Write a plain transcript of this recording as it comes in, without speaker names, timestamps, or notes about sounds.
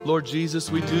Lord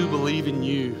Jesus, we do believe in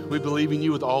you. We believe in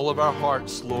you with all of our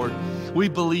hearts, Lord. We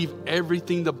believe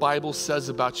everything the Bible says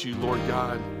about you, Lord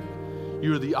God.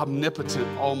 You are the omnipotent,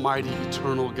 almighty,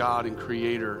 eternal God and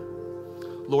creator.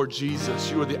 Lord Jesus,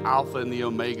 you are the Alpha and the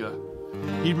Omega.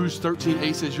 Hebrews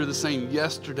 13:8 says you're the same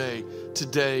yesterday,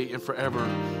 today, and forever.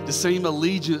 The same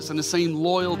allegiance and the same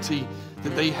loyalty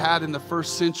that they had in the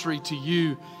first century to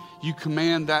you, you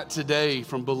command that today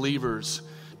from believers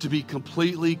to be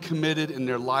completely committed in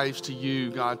their lives to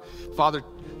you, God. Father,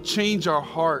 change our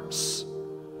hearts.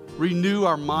 Renew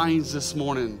our minds this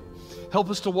morning.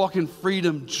 Help us to walk in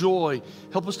freedom, joy.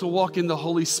 Help us to walk in the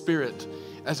Holy Spirit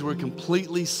as we're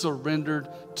completely surrendered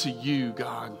to you,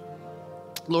 God.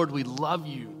 Lord, we love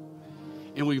you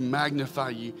and we magnify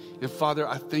you. And Father,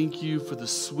 I thank you for the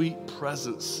sweet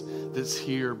presence that's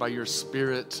here by your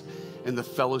Spirit and the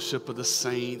fellowship of the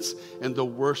saints and the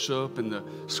worship and the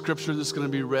scripture that's going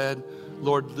to be read.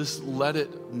 Lord, let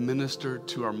it minister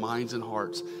to our minds and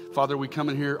hearts. Father, we come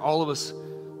in here, all of us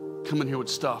come in here with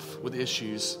stuff, with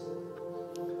issues.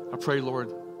 I pray,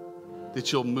 Lord,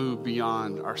 that you'll move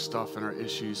beyond our stuff and our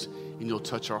issues and you'll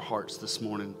touch our hearts this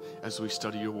morning as we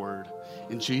study your word.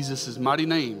 In Jesus' mighty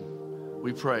name,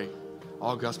 we pray.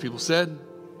 All God's people said,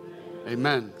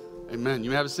 amen. Amen. You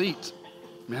may have a seat.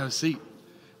 You may have a seat.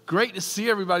 Great to see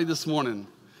everybody this morning.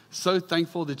 So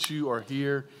thankful that you are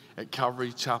here at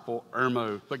Calvary Chapel,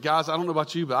 Irmo. But guys, I don't know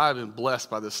about you, but I've been blessed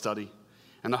by this study.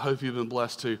 And I hope you've been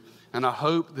blessed too. And I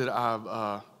hope that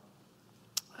I've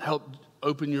helped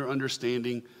open your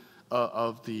understanding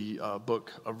of the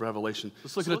book of Revelation.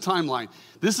 Let's look at a timeline.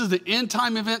 This is the end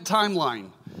time event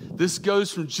timeline. This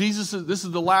goes from Jesus, this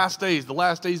is the last days. The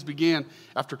last days began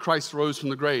after Christ rose from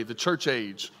the grave, the church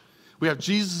age. We have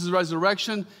Jesus'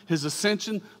 resurrection, his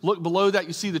ascension. Look below that,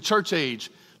 you see the church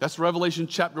age. That's Revelation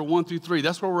chapter 1 through 3.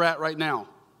 That's where we're at right now.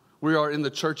 We are in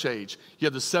the church age. You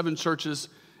have the 7 churches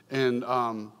in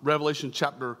Revelation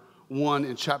chapter 1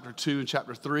 and chapter 2 and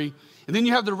chapter 3. And then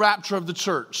you have the rapture of the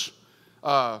church.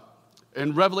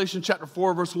 In Revelation chapter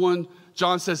 4, verse 1,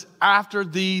 John says, after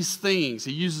these things.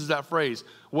 He uses that phrase.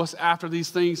 What's after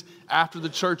these things? After the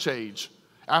church age.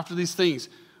 After these things.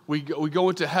 We go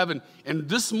into heaven. And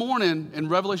this morning in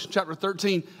Revelation chapter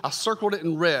 13, I circled it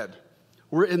in red.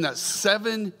 We're in that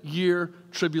 7-year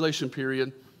tribulation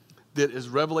period that is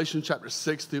Revelation chapter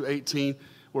 6 through 18,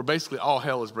 where basically all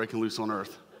hell is breaking loose on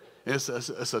earth. It's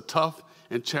a tough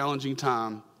and challenging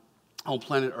time on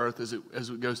planet Earth as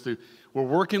it goes through. We're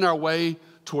working our way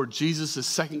toward Jesus'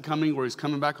 second coming, where he's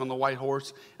coming back on the white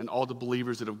horse, and all the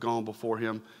believers that have gone before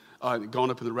him, gone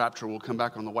up in the rapture, will come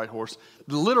back on the white horse.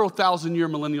 The literal 1,000-year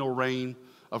millennial reign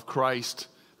of Christ,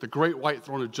 the great white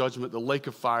throne of judgment, the lake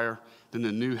of fire, then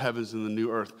the new heavens and the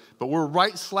new earth. But we're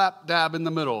right slap dab in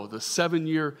the middle, the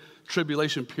 7-year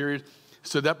tribulation period.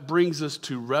 So that brings us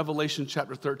to Revelation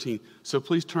chapter 13. So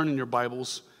please turn in your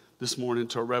Bibles this morning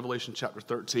to Revelation chapter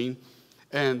 13.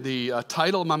 And the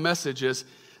title of my message is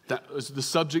the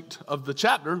subject of the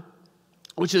chapter,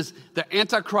 which is the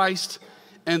Antichrist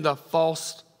and the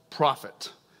false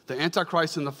prophet. The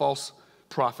Antichrist and the false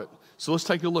prophet. So let's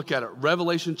take a look at it.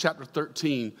 Revelation chapter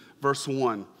 13, verse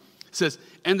 1. It says,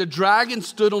 and the dragon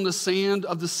stood on the sand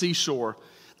of the seashore.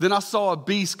 Then I saw a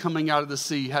beast coming out of the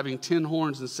sea, having 10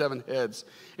 horns and 7 heads.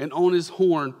 And on his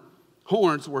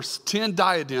horns were 10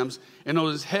 diadems, and on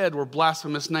his head were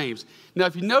blasphemous names. Now,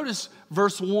 if you notice,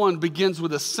 verse 1 begins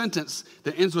with a sentence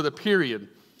that ends with a period.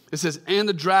 It says, and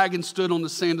the dragon stood on the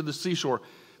sand of the seashore.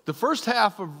 The first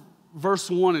half of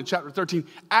verse 1 in chapter 13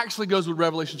 actually goes with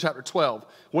Revelation chapter 12.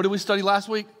 What did we study last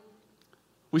week?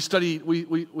 We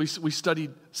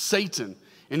studied Satan.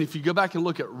 And if you go back and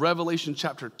look at Revelation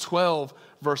chapter 12,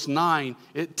 verse 9,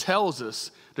 it tells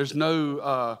us, there's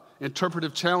no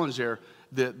interpretive challenge there,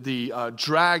 that the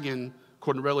dragon,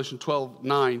 according to Revelation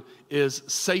 12:9, is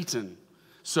Satan.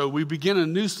 So we begin a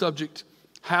new subject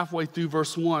halfway through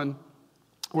verse 1,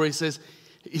 where he says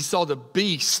he saw the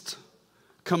beast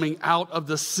coming out of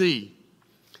the sea.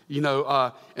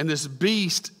 And this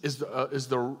beast is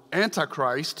the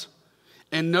Antichrist.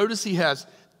 And notice he has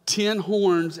 10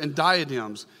 horns and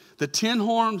diadems. The 10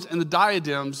 horns and the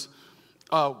diadems,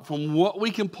 from what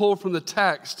we can pull from the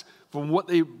text, from what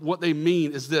they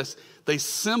mean is this. They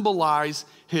symbolize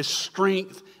his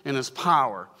strength and his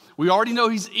power. We already know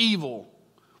he's evil.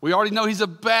 We already know he's a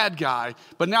bad guy.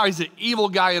 But now he's an evil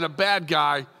guy and a bad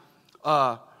guy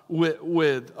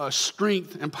with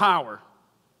strength and power.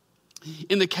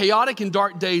 In the chaotic and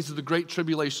dark days of the Great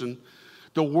Tribulation,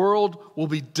 the world will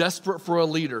be desperate for a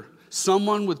leader,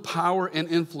 someone with power and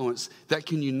influence that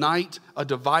can unite a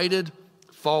divided,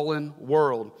 fallen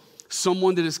world,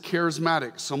 someone that is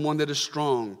charismatic, someone that is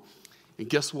strong. And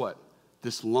guess what?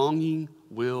 this longing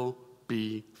will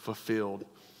be fulfilled.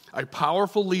 A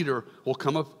powerful leader will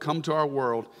come to our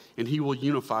world, and he will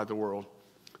unify the world.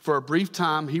 For a brief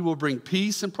time, he will bring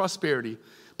peace and prosperity,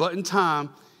 but in time,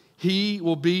 he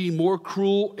will be more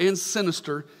cruel and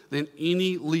sinister than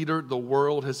any leader the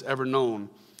world has ever known.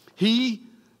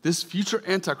 This future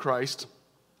Antichrist,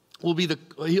 will be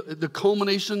the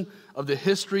culmination of the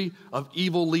history of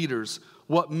evil leaders.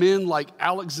 What men like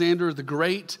Alexander the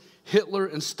Great, Hitler,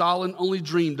 and Stalin only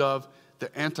dreamed of,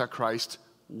 the Antichrist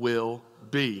will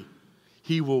be.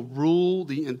 He will rule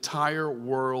the entire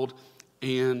world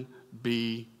and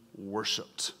be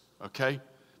worshiped. Okay?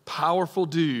 Powerful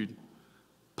dude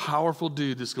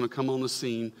that's going to come on the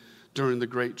scene during the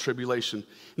Great Tribulation.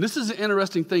 And this is an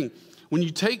interesting thing. When you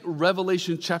take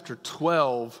Revelation chapter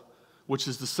 12, which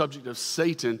is the subject of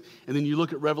Satan, and then you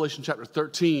look at Revelation chapter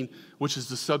 13, which is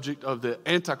the subject of the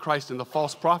Antichrist and the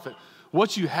false prophet,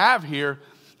 what you have here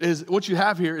is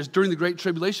during the Great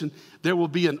Tribulation, there will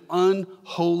be an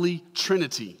unholy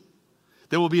trinity.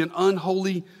 There will be an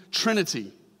unholy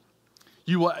trinity.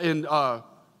 In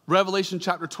Revelation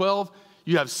chapter 12,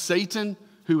 you have Satan,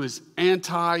 who is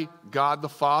anti-God the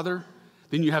Father.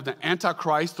 Then you have the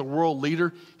Antichrist, the world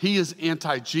leader. He is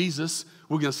anti-Jesus.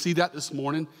 We're going to see that this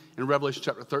morning in Revelation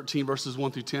chapter 13, verses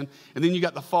 1 through 10. And then you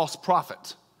got the false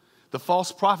prophet. The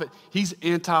false prophet, he's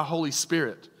anti-Holy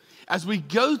Spirit. As we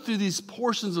go through these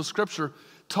portions of Scripture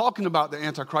talking about the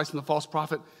Antichrist and the false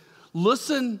prophet,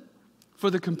 listen for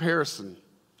the comparison.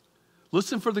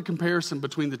 Listen for the comparison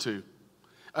between the two.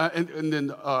 And then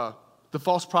the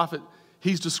false prophet,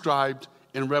 he's described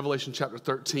in Revelation chapter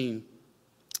 13,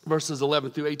 verses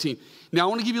 11 through 18. Now, I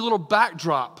want to give you a little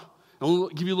backdrop. I want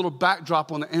to give you a little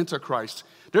backdrop on the Antichrist.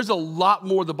 There's a lot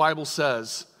more the Bible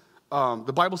says.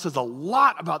 The Bible says a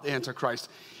lot about the Antichrist.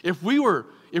 If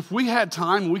we had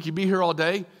time and we could be here all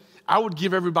day, I would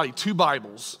give everybody 2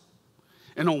 Bibles.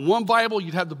 And on one Bible,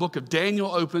 you'd have the book of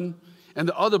Daniel open, and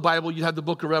the other Bible, you'd have the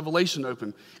book of Revelation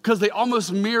open, because they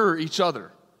almost mirror each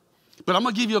other. But I'm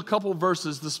going to give you a couple of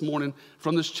verses this morning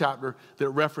from this chapter that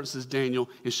references Daniel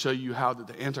and show you how that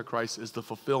the Antichrist is the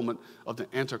fulfillment of the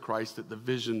Antichrist, that the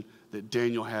vision that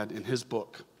Daniel had in his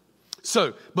book.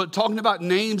 So, but talking about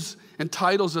names and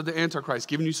titles of the Antichrist,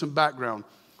 giving you some background.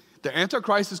 The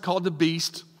Antichrist is called the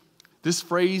beast. This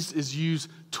phrase is used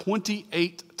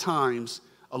 28 times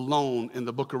alone in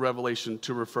the book of Revelation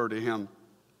to refer to him.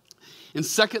 In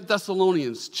 2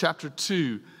 Thessalonians chapter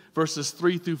 2, verses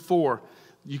 3 through 4,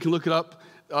 you can look it up.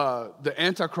 The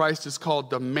Antichrist is called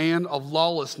the man of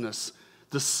lawlessness,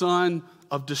 the son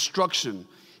of destruction.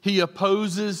 He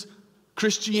opposes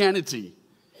Christianity.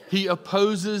 He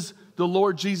opposes the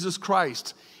Lord Jesus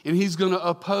Christ. And he's going to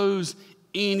oppose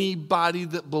anybody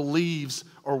that believes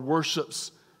or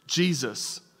worships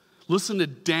Jesus. Listen to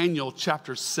Daniel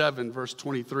chapter 7, verse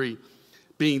 23,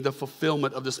 being the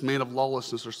fulfillment of this man of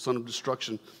lawlessness or son of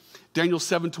destruction. Daniel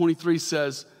 7:23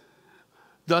 says,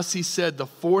 "Thus he said, the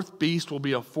 4th beast will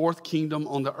be a 4th kingdom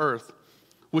on the earth,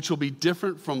 which will be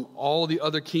different from all the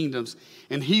other kingdoms.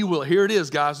 And he will," here it is,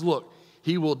 guys, look,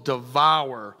 "he will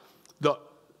devour the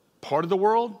part of the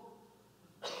world?"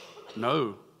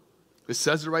 No. It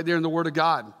says it right there in the Word of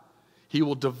God. He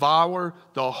will devour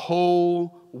the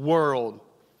whole world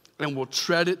and will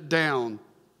tread it down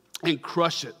and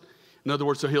crush it. In other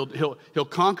words, so he'll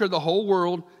conquer the whole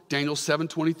world, Daniel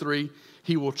 7:23.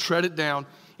 He will tread it down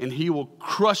and he will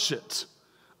crush it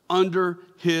under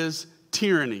his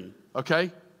tyranny,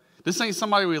 okay? This ain't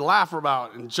somebody we laugh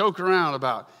about and joke around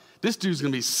about. This dude's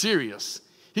going to be serious.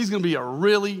 He's going to be a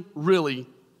really, really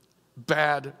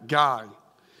bad guy.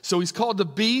 So he's called the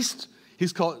beast.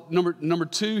 He's called, number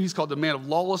 2, he's called the man of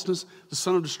lawlessness, the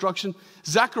son of destruction.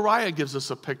 Zechariah gives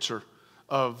us a picture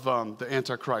of the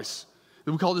Antichrist.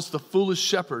 We call this the foolish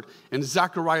shepherd in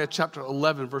Zechariah chapter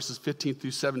 11, verses 15 through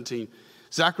 17.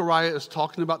 Zechariah is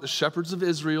talking about the shepherds of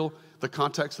Israel, the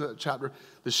context of that chapter,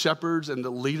 the shepherds and the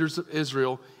leaders of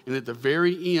Israel. And at the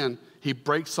very end, he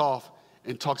breaks off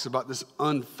and talks about this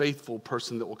unfaithful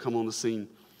person that will come on the scene.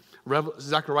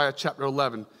 Zechariah chapter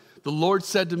 11. "The Lord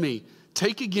said to me,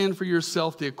 take again for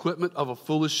yourself the equipment of a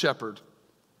foolish shepherd."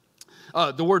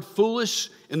 The word foolish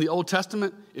in the Old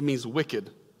Testament, it means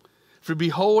wicked. "For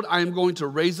behold, I am going to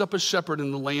raise up a shepherd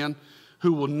in the land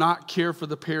who will not care for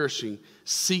the perishing,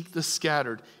 seek the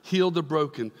scattered, heal the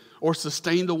broken, or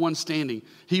sustain the one standing.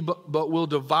 He but will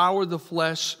devour the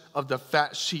flesh of the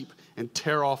fat sheep and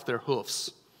tear off their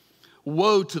hoofs.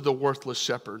 Woe to the worthless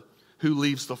shepherd who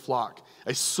leaves the flock.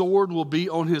 A sword will be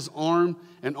on his arm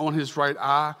and on his right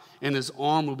eye, and his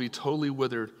arm will be totally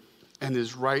withered, and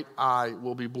his right eye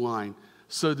will be blind."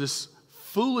 So this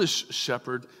foolish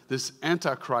shepherd, this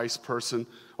Antichrist person,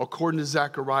 according to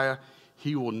Zechariah,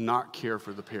 he will not care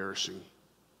for the perishing.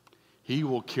 He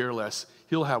will care less.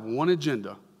 He'll have one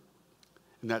agenda,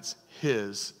 and that's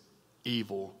his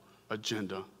evil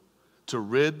agenda: to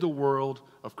rid the world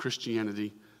of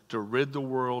Christianity, to rid the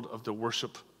world of the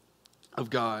worship of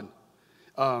God.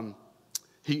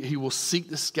 He will seek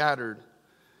the scattered.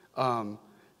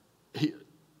 It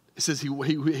says he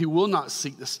will not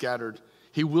seek the scattered.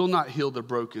 He will not heal the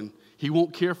broken. He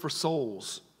won't care for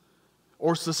souls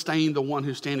or sustain the one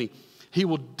who's standing. He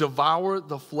will devour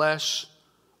the flesh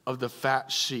of the fat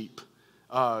sheep.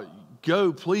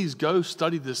 Please go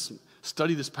study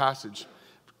this passage.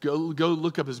 Go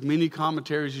look up as many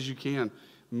commentaries as you can.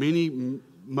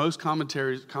 Most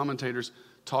commentators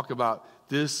talk about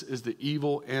this is the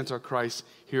evil Antichrist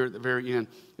here at the very end.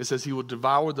 It says he will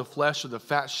devour the flesh of the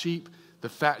fat sheep. The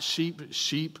fat sheep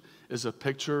is a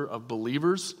picture of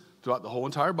believers throughout the whole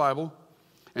entire Bible.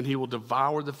 And he will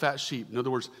devour the fat sheep. In other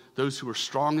words, those who are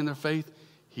strong in their faith,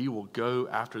 he will go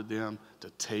after them to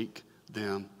take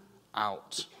them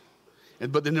out.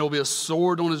 But then there will be a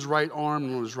sword on his right arm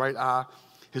and on his right eye.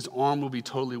 His arm will be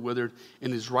totally withered,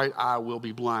 and his right eye will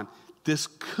be blind. This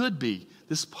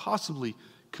possibly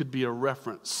could be a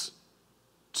reference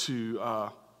to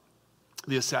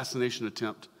the assassination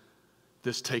attempt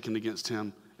that's taken against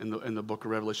him in the book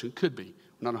of Revelation. Could be.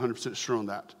 We're not 100% sure on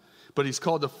that. But he's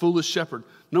called the foolish shepherd.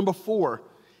 Number 4,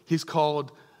 he's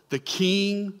called the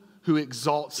king who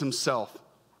exalts himself.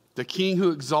 The king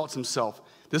who exalts himself.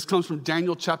 This comes from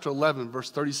Daniel chapter 11,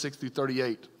 verse 36 through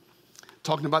 38,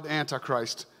 talking about the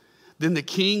Antichrist. Then the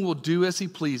king will do as he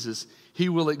pleases. He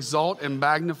will exalt and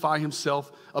magnify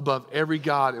himself above every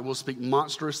god and will speak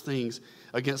monstrous things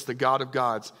against the God of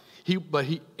gods. He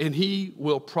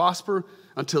will prosper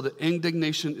until the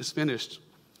indignation is finished.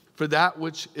 For that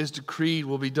which is decreed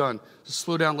will be done. So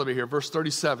slow down a little bit here. Verse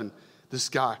 37, this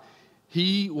guy.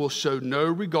 He will show no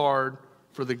regard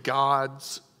for the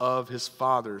gods of his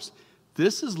fathers.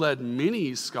 This has led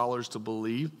many scholars to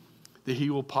believe that he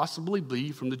will possibly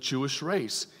be from the Jewish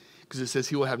race, because it says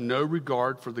he will have no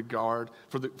regard for the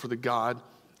God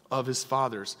of his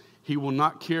fathers. He will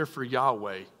not care for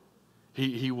Yahweh.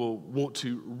 He will want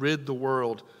to rid the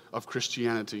world of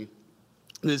Christianity.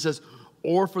 And it says,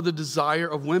 or for the desire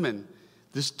of women.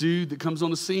 This dude that comes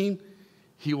on the scene,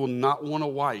 he will not want a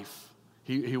wife.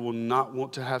 He will not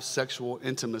want to have sexual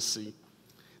intimacy.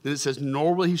 Then it says,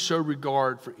 nor will he show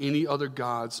regard for any other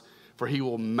gods, for he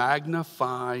will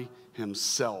magnify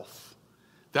himself.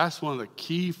 That's one of the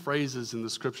key phrases in the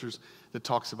scriptures that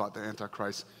talks about the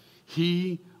Antichrist.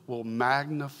 He will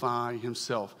magnify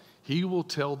himself. He will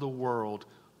tell the world,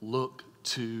 look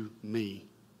to me.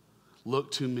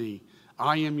 Look to me.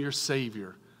 I am your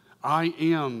Savior.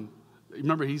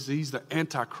 Remember, he's the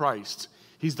Antichrist.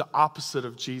 He's the opposite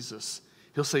of Jesus.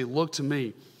 He'll say, look to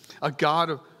me. A God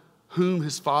of whom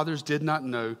his fathers did not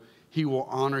know, he will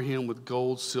honor him with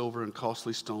gold, silver, and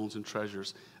costly stones and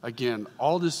treasures. Again,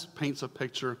 all this paints a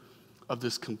picture of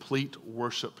this complete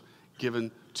worship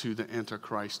given to the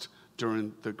Antichrist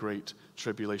during the Great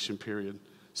Tribulation period.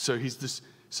 So he's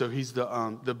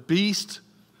the beast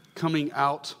coming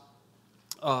out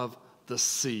of the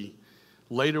sea.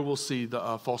 Later we'll see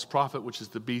the false prophet, which is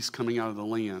the beast coming out of the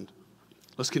land.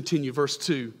 Let's continue, verse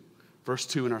 2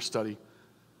 in our study.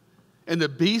 And the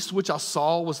beast which I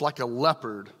saw was like a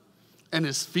leopard, and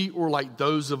his feet were like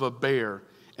those of a bear,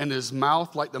 and his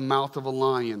mouth like the mouth of a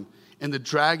lion. And the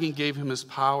dragon gave him his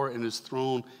power and his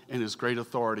throne and his great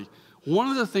authority. One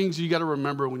of the things you got to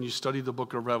remember when you study the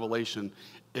book of Revelation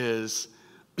is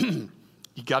you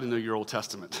got to know your Old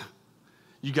Testament.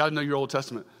 You got to know your Old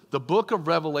Testament. The book of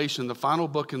Revelation, the final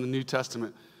book in the New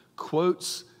Testament,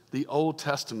 quotes the Old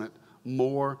Testament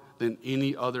more than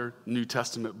any other New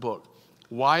Testament book.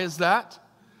 Why is that?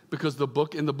 Because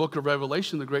in the book of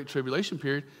Revelation, the Great Tribulation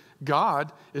period,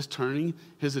 God is turning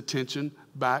his attention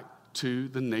back to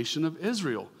the nation of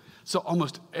Israel. So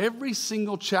almost every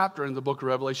single chapter in the book of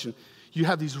Revelation, you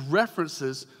have these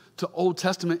references to Old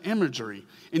Testament imagery.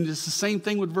 And it's the same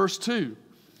thing with verse 2.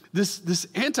 This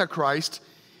Antichrist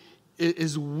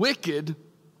is wicked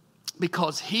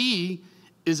because he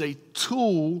is a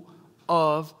tool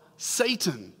of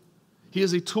Satan. He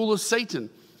is a tool of Satan.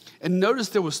 And notice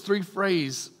there was 3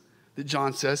 phrases that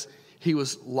John says. He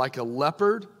was like a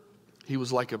leopard, he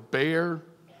was like a bear,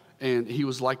 and he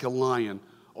was like a lion.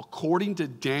 According to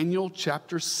Daniel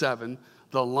chapter 7,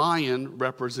 the lion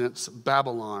represents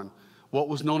Babylon. What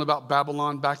was known about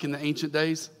Babylon back in the ancient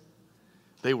days?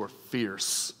 They were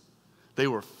fierce. They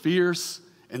were fierce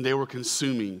and they were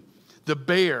consuming. The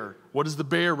bear, what does the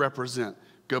bear represent?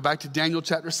 Go back to Daniel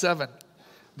chapter 7.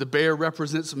 The bear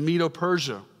represents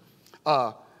Medo-Persia.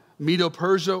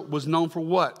 Medo-Persia was known for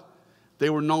what? They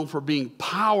were known for being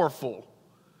powerful.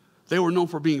 They were known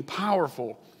for being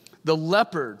powerful. The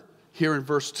leopard here in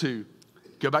verse 2.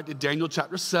 Go back to Daniel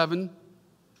chapter 7.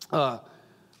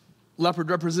 Leopard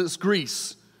represents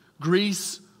Greece.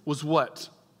 Greece was what?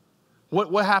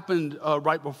 What happened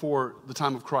right before the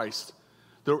time of Christ?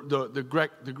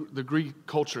 The Greek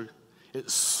culture, it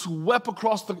swept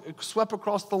across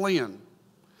the land.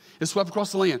 It swept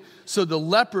across the land. So the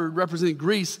leopard representing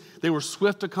Greece, they were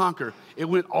swift to conquer. It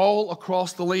went all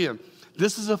across the land.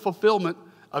 This is a fulfillment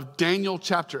of Daniel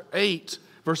chapter 8,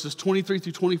 verses 23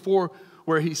 through 24,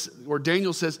 where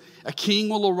Daniel says, a king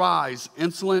will arise,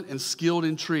 insolent and skilled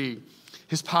in intrigue.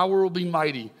 His power will be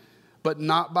mighty, but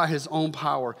not by his own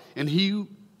power. And he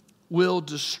will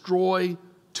destroy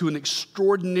to an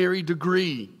extraordinary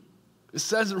degree. It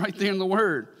says it right there in the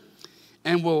word.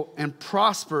 And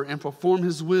prosper and perform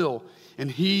his will.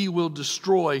 And he will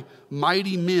destroy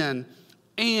mighty men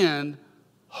and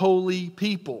holy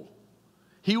people.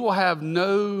 He will have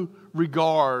no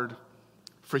regard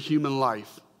for human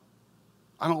life.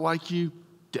 I don't like you,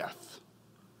 death.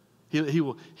 He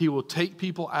will take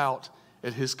people out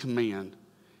at his command.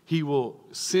 He will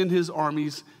send his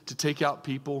armies to take out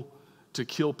people, to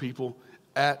kill people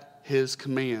at his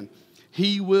command.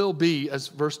 He will be, as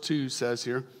verse 2 says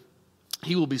here,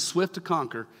 he will be swift to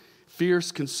conquer,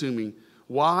 fierce, consuming.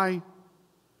 Why?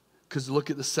 Because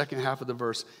look at the second half of the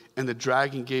verse. And the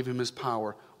dragon gave him his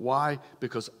power. Why?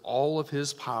 Because all of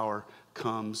his power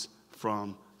comes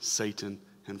from Satan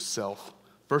himself.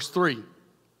 Verse 3.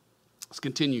 Let's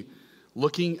continue.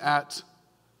 Looking at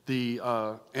the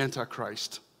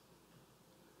Antichrist.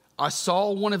 I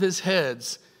saw one of his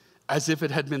heads as if it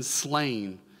had been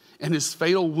slain, and his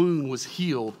fatal wound was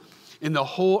healed, and the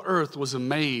whole earth was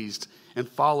amazed and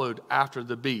followed after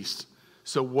the beast.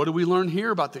 So what do we learn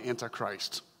here about the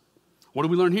Antichrist? What do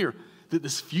we learn here? That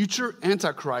this future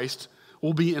Antichrist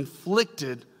will be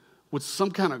inflicted with some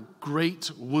kind of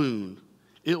great wound.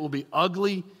 It will be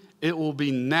ugly. It will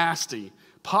be nasty.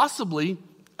 Possibly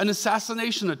an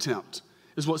assassination attempt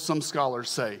is what some scholars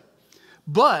say.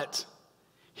 But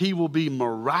he will be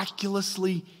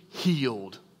miraculously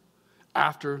healed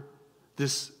after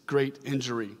this great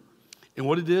injury. And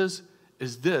what it is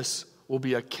this will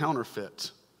be a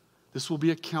counterfeit. This will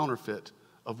be a counterfeit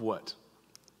of what?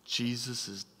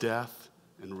 Jesus' death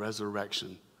and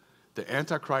resurrection. The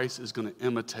Antichrist is going to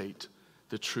imitate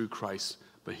the true Christ,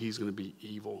 but he's going to be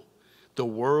evil. The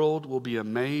world will be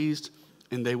amazed,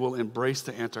 and they will embrace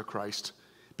the Antichrist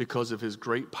because of his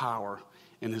great power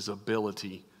and his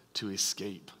ability to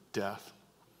escape death.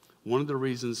 One of the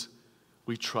reasons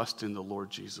we trust in the Lord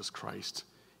Jesus Christ,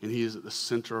 and he is at the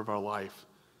center of our life,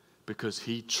 because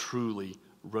he truly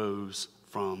rose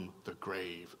from the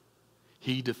grave.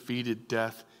 He defeated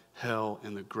death, hell,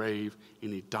 and the grave,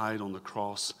 and he died on the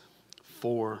cross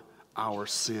for our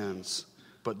sins.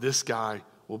 But this guy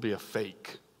will be a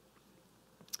fake.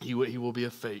 He will be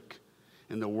a fake.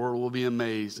 And the world will be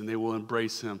amazed, and they will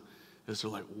embrace him as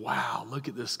they're like, wow, look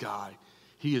at this guy.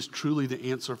 He is truly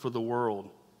the answer for the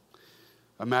world.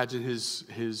 Imagine his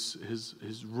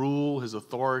rule, his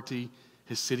authority.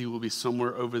 His city will be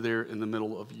somewhere over there in the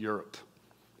middle of Europe,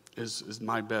 is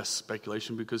my best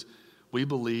speculation, because we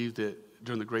believe that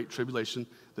during the Great Tribulation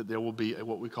that there will be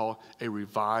what we call a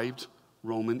revived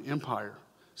Roman Empire.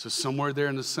 So somewhere there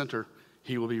in the center,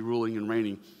 he will be ruling and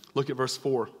reigning. Look at verse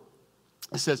 4.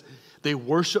 It says, they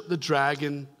worship the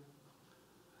dragon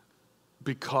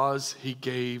because he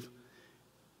gave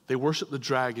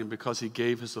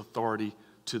his authority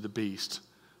to the beast.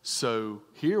 So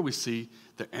here we see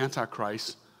the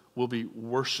Antichrist will be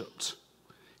worshiped.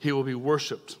 He will be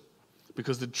worshiped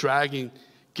because the dragon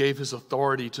gave his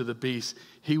authority to the beast.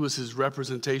 He was his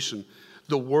representation.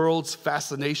 The world's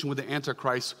fascination with the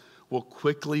Antichrist will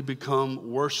quickly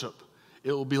become worship.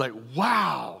 It will be like,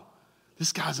 wow,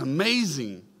 this guy's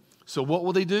amazing. So what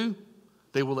will they do?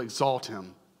 They will exalt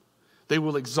him. They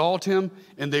will exalt him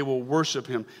and they will worship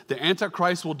him. The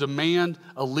Antichrist will demand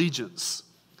allegiance.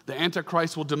 The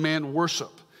Antichrist will demand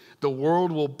worship. The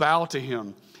world will bow to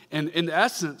him. And in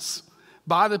essence,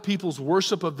 by the people's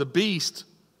worship of the beast,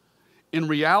 in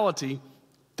reality,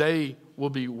 they will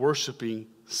be worshiping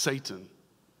Satan.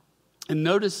 And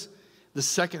notice the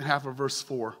second half of verse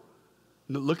 4.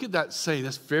 Now look at that saying.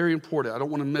 That's very important. I don't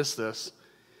want to miss this.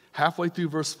 Halfway through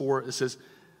verse 4, it says,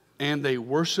 and they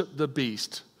worship the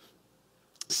beast,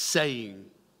 saying,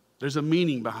 there's a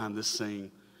meaning behind this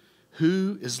saying,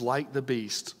 who is like the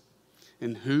beast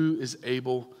and who is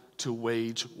able to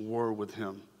wage war with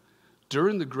him?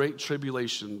 During the Great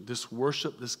Tribulation, this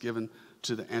worship that's given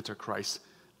to the Antichrist,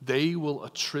 they will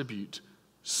attribute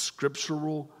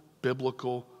scriptural,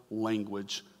 biblical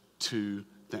language to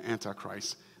the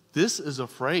Antichrist. This is a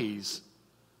phrase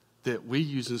that we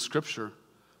use in Scripture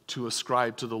to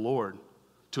ascribe to the Lord,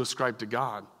 to ascribe to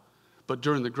God. But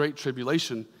during the Great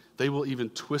Tribulation, they will even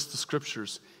twist the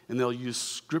Scriptures, and they'll use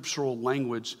scriptural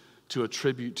language to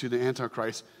attribute to the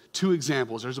Antichrist. 2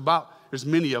 examples. There's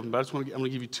many of them, but I'm going to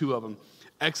give you 2 of them.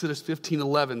 Exodus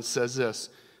 15:11 says this.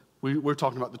 We're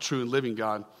talking about the true and living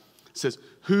God. It says,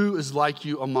 "Who is like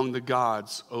you among the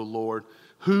gods, O Lord?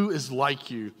 Who is like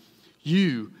you?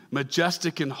 You,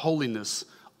 majestic in holiness,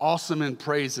 awesome in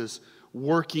praises,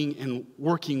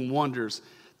 working wonders."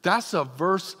 That's a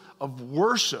verse of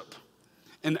worship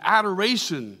and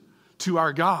adoration to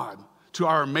our God, to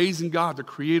our amazing God, the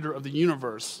creator of the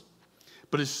universe.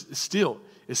 But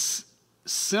it's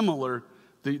similar.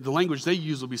 The language they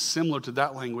use will be similar to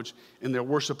that language in their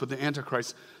worship of the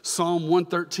Antichrist. Psalm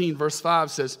 113, verse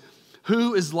 5 says,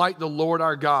 "Who is like the Lord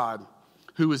our God,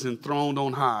 who is enthroned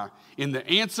on high?" And the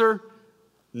answer,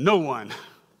 no one.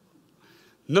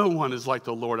 No one is like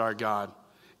the Lord our God.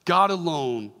 God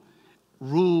alone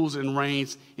rules and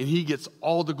reigns, and he gets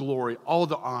all the glory, all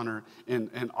the honor,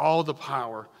 and all the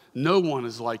power. No one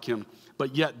is like him.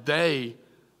 But yet they,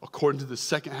 according to the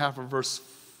second half of verse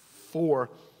 4,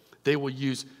 they will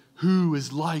use, "Who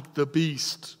is like the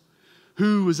beast?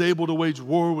 Who is able to wage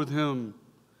war with him?"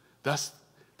 That's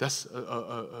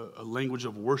a language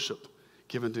of worship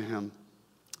given to him.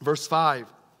 Verse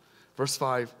 5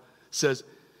 says,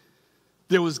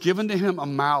 "There was given to him a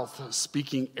mouth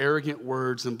speaking arrogant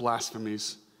words and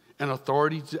blasphemies, and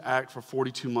authority to act for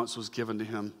 42 months was given to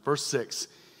him." Verse 6,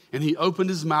 "And he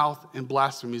opened his mouth in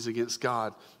blasphemies against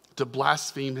God, to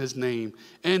blaspheme his name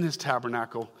and his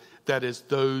tabernacle, that is,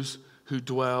 those who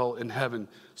dwell in heaven."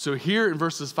 So here in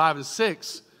verses 5 and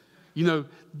 6,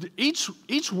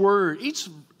 each word, each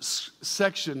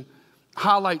section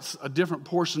highlights a different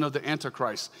portion of the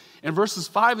Antichrist. In verses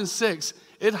 5 and 6,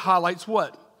 it highlights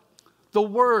what? The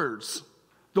words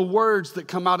that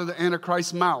come out of the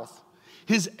Antichrist's mouth.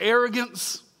 His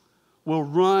arrogance will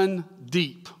run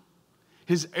deep.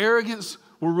 His arrogance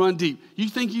will run deep. You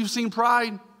think you've seen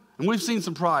pride? And we've seen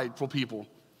some prideful people.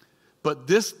 But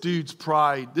this dude's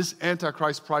pride, this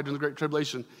Antichrist pride during the Great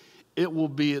Tribulation, it will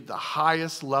be at the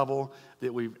highest level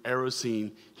that we've ever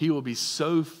seen. He will be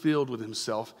so filled with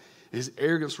himself, his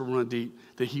arrogance will run deep,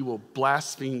 that he will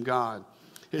blaspheme God.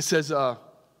 It says,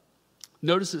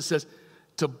 notice it says,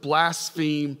 to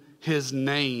blaspheme his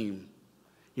name.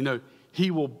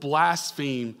 He will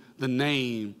blaspheme the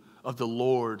name of the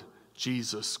Lord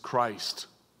Jesus Christ.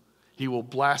 He will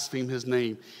blaspheme his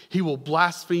name. He will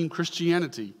blaspheme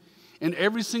Christianity. And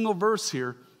every single verse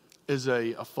here is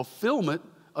a fulfillment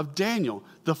of Daniel.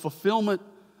 The fulfillment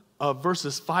of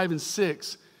verses 5 and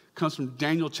 6 comes from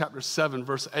Daniel chapter 7,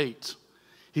 verse 8.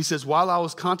 He says, "While I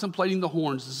was contemplating the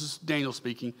horns," this is Daniel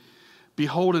speaking,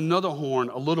 "behold, another horn,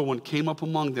 a little one, came up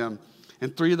among them,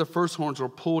 and 3 of the first horns were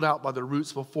pulled out by the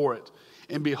roots before it.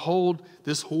 And behold,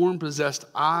 this horn possessed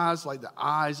eyes like the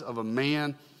eyes of a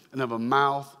man, and of a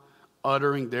mouth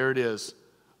uttering," there it is,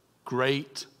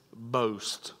 "great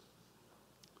boast."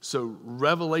 So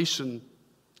Revelation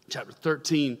chapter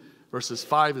 13, verses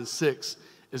 5 and 6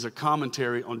 is a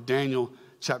commentary on Daniel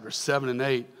chapter 7 and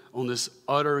 8 on this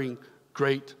uttering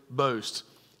great boast.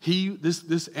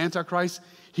 This Antichrist,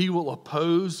 he will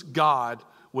oppose God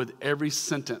with every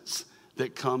sentence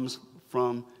that comes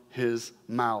from his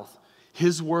mouth.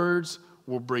 His words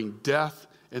will bring death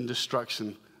and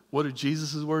destruction. What do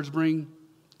Jesus' words bring?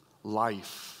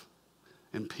 Life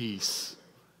and peace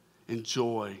and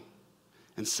joy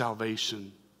and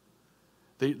salvation.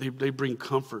 They bring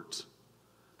comfort.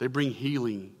 They bring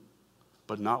healing,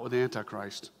 but not with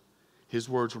Antichrist. His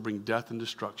words will bring death and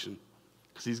destruction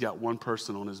because he's got one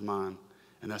person on his mind,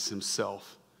 and that's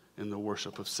himself in the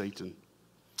worship of Satan.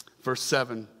 Verse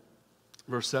 7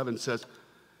 says,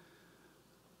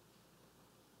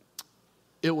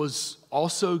 "It was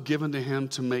also given to him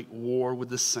to make war with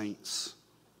the saints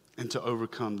and to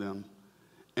overcome them.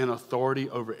 And authority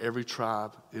over every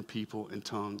tribe and people and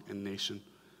tongue and nation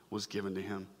was given to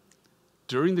him."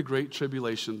 During the Great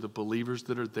Tribulation, the believers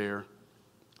that are there,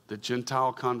 the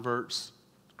Gentile converts,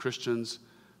 Christians,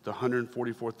 the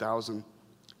 144,000,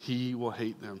 he will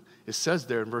hate them. It says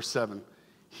there in verse 7,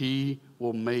 he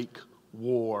will make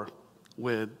war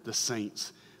with the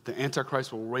saints. The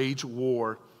Antichrist will wage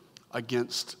war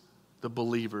against the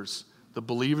believers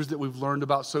that we've learned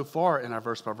about so far in our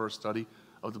verse-by-verse study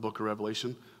of the book of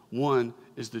Revelation. One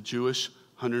is the Jewish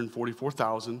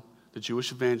 144,000, the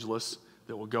Jewish evangelists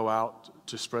that will go out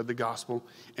to spread the gospel,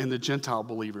 and the Gentile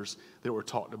believers that were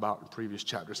talked about in previous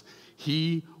chapters.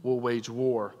 He will wage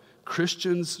war.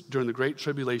 Christians during the Great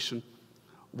Tribulation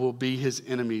will be his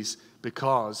enemies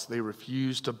because they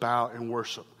refuse to bow and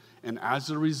worship. And as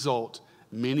a result,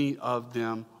 many of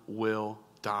them will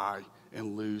die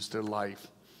and lose their life.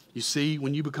 You see,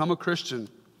 when you become a Christian,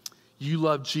 you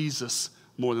love Jesus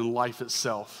more than life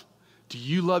itself. Do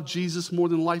you love Jesus more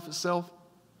than life itself?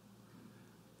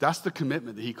 That's the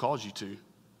commitment that he calls you to.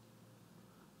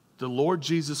 The Lord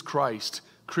Jesus Christ,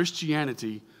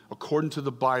 Christianity, according to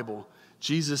the Bible,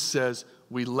 Jesus says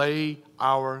we lay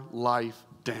our life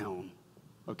down,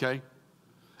 okay?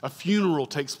 A funeral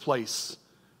takes place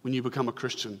when you become a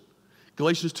Christian.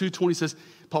 Galatians 2:20 says,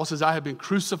 Paul says, I have been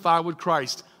crucified with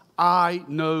Christ. I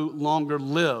no longer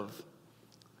live.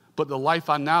 But the life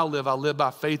I now live, I live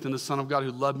by faith in the Son of God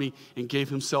who loved me and gave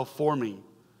himself for me.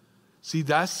 See,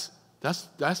 that's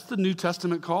the New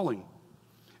Testament calling,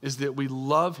 is that we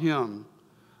love him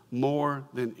more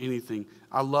than anything.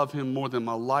 I love him more than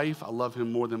my life. I love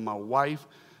him more than my wife,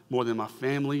 more than my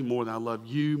family, more than I love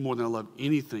you, more than I love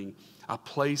anything. I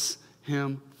place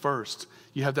him first.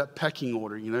 You have that pecking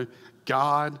order,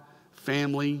 God,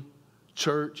 family,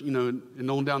 church, and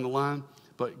on down the line.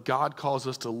 But God calls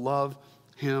us to love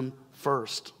him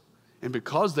first. And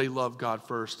because they love God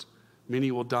first,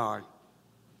 many will die.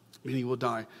 Many will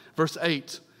die. Verse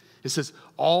 8, it says,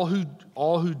 all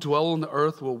who dwell on the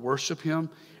earth will worship him.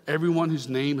 Everyone whose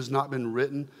name has not been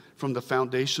written from the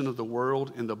foundation of the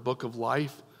world in the book of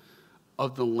life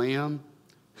of the Lamb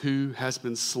who has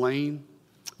been slain.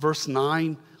 Verse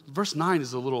 9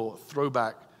 is a little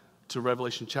throwback to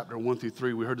Revelation chapter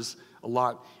 1-3. We heard this a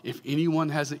lot. If anyone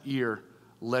has an ear,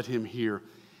 let him hear.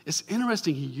 It's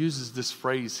interesting he uses this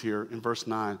phrase here in verse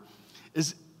 9.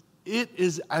 It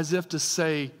is as if to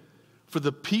say, for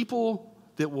the people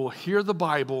that will hear the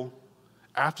Bible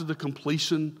after the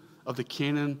completion of the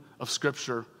canon of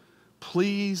Scripture,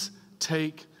 please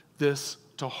take this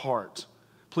to heart.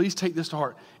 Please take this to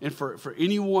heart. And for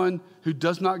anyone who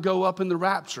does not go up in the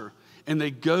rapture, and they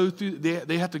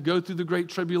have to go through the Great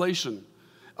Tribulation,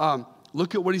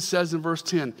 look at what he says in verse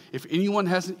 10. If anyone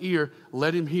has an ear,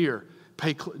 let him hear.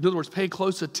 In other words, pay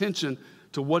close attention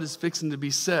to what is fixing to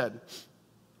be said.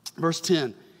 Verse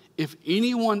 10, if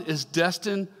anyone is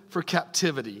destined for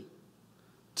captivity,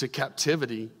 to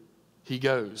captivity he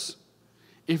goes.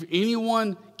 If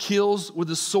anyone kills with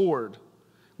the sword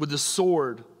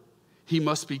he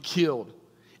must be killed.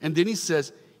 And then he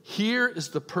says, here is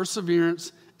the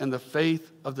perseverance and the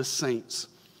faith of the saints.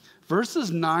 Verses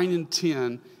 9 and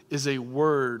 10 is a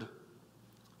word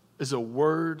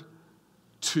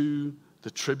to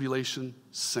the tribulation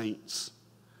saints.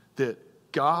 That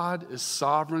God is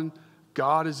sovereign,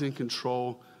 God is in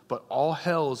control, but all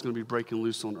hell is going to be breaking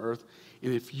loose on earth.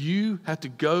 And if you have to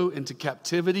go into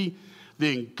captivity,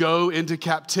 then go into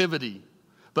captivity,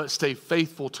 but stay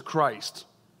faithful to Christ.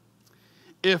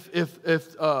 If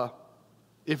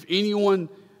anyone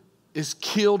is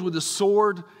killed with a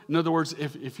sword, in other words,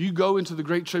 if you go into the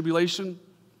Great Tribulation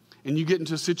and you get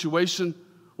into a situation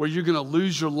where you're going to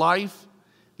lose your life,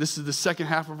 this is the second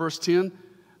half of verse 10,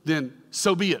 then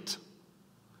so be it.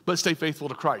 But stay faithful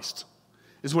to Christ,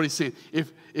 is what he's saying.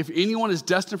 If anyone is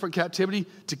destined for captivity,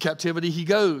 to captivity he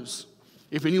goes.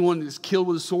 If anyone is killed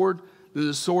with a sword, then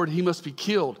the sword he must be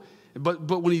killed. But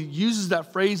when he uses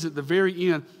that phrase at the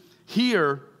very end,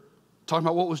 here, talking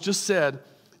about what was just said,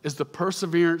 is the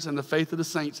perseverance and the faith of the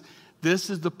saints. This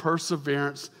is the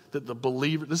perseverance that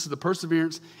this is the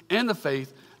perseverance and the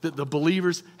faith that the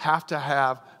believers have to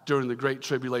have during the Great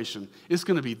Tribulation. It's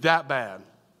going to be that bad.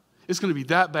 It's going to be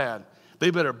that bad. They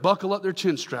better buckle up their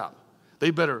chin strap.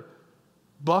 They better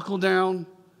buckle down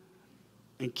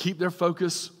and keep their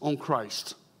focus on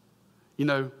Christ.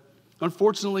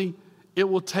 Unfortunately, it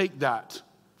will take that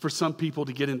for some people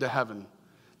to get into heaven.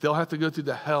 They'll have to go through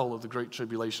the hell of the Great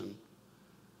Tribulation.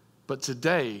 But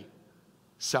today,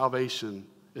 salvation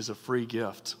is a free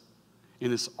gift,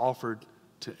 and it's offered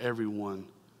to everyone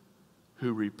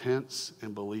who repents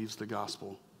and believes the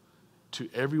gospel. To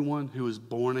everyone who is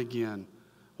born again.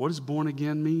 What does born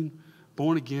again mean?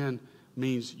 Born again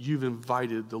means you've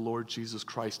invited the Lord Jesus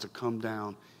Christ to come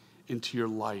down into your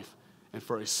life and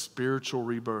for a spiritual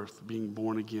rebirth, being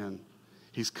born again.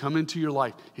 He's come into your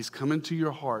life. He's come into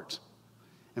your heart.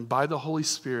 And by the Holy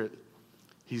Spirit,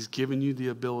 he's given you the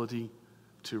ability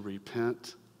to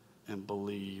repent and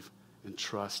believe and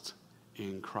trust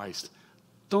in Christ.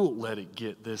 Don't let it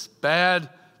get this bad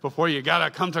before you got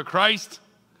to come to Christ.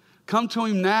 Come to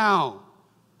him now.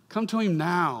 Come to him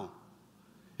now.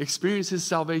 Experience his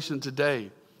salvation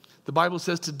today. The Bible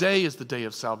says today is the day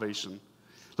of salvation.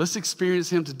 Let's experience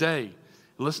him today.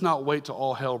 And let's not wait till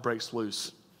all hell breaks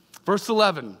loose. Verse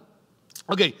 11.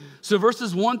 Okay, so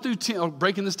verses 1 through 10,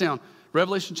 breaking this down.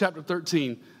 Revelation chapter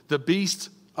 13, the beast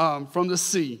from the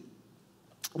sea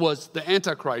was the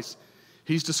Antichrist.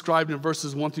 He's described in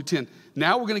verses 1 through 10.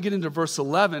 Now we're going to get into verse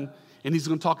 11, and he's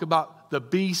going to talk about the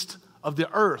beast of the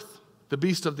earth, the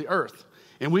beast of the earth.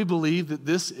 And we believe that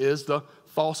this is the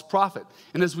false prophet.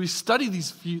 And as we study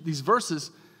these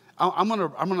verses, I'm going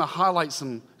to highlight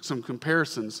some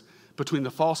comparisons between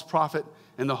the false prophet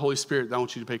and the Holy Spirit that I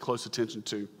want you to pay close attention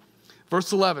to.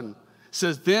 Verse 11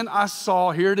 says, then I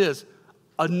saw, here it is,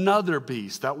 another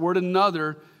beast. That word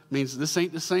another means this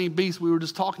ain't the same beast we were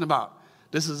just talking about.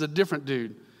 This is a different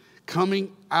dude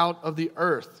coming out of the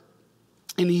earth.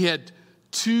 And he had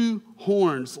 2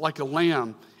 horns like a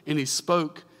lamb, and he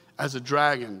spoke as a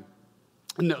dragon.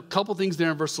 And a couple things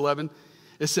there in verse 11.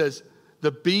 It says,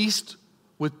 the beast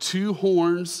with 2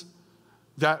 horns,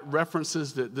 that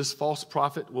references that this false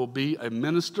prophet will be a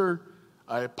minister,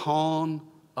 a pawn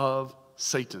of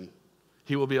Satan.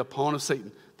 He will be a pawn of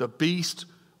Satan. The beast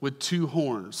with 2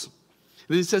 horns.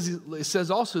 And then it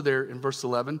says also there in verse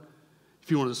 11, if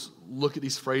you want to look at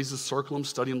these phrases, circle them,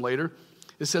 study them later,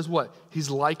 it says what? He's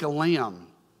like a lamb.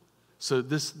 So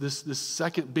this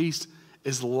second beast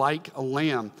is like a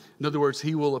lamb. In other words,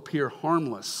 he will appear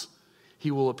harmless. He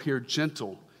will appear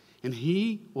gentle. And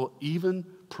he will even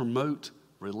promote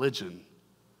religion.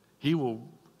 He will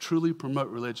truly promote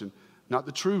religion. Not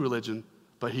the true religion,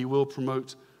 but he will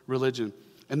promote religion.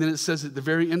 And then it says at the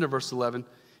very end of verse 11,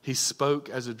 he spoke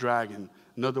as a dragon.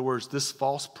 In other words, this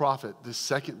false prophet, this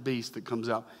second beast that comes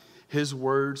out, his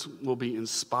words will be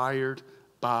inspired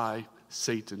by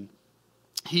Satan.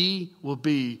 He will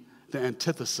be the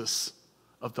antithesis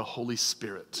of the Holy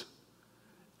Spirit.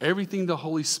 Everything the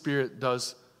Holy Spirit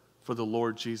does for the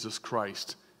Lord Jesus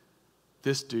Christ,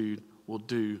 this dude will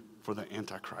do for the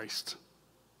Antichrist.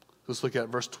 Let's look at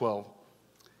verse 12.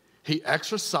 He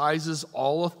exercises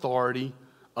all authority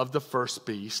of the first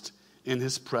beast in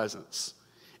his presence,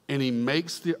 and he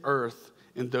makes the earth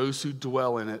and those who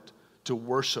dwell in it to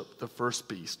worship the first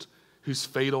beast, whose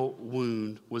fatal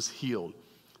wound was healed.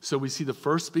 So we see the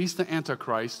first beast, the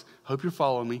Antichrist. Hope you're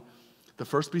following me. The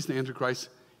first beast, the Antichrist,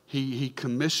 he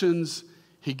commissions,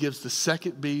 he gives the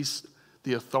second beast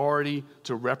the authority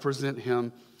to represent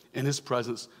him in his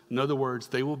presence. In other words,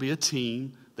 they will be a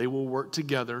team. They will work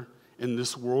together in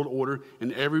this world order.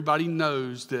 And everybody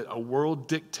knows that a world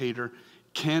dictator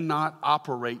cannot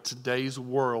operate today's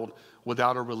world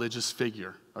without a religious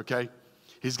figure, okay?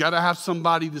 He's got to have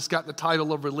somebody that's got the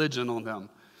title of religion on them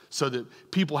so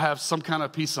that people have some kind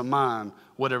of peace of mind,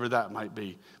 whatever that might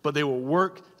be. But they will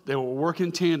work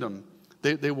in tandem.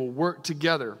 They will work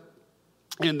together.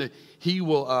 And he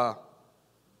will,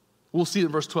 we'll see in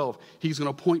verse 12, he's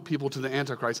going to point people to the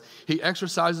Antichrist. He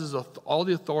exercises all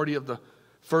the authority of the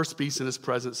first beast in his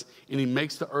presence, and he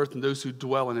makes the earth and those who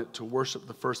dwell in it to worship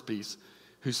the first beast,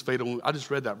 whose fatal, I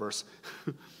just read that verse,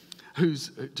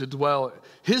 who's to dwell.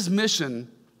 His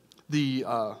mission, the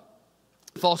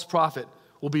false prophet,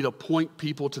 will be to point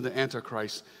people to the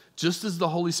Antichrist. Just as the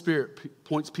Holy Spirit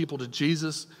points people to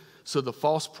Jesus, so the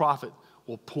false prophet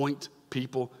will point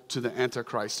people to the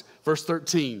Antichrist. Verse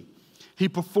 13, he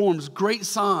performs great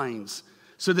signs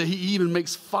so that he even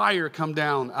makes fire come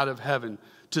down out of heaven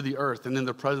to the earth and in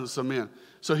the presence of men.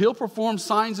 So he'll perform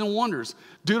signs and wonders.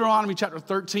 Deuteronomy chapter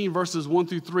 13, verses 1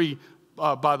 through 3,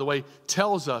 by the way,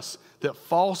 tells us that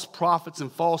false prophets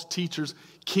and false teachers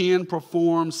can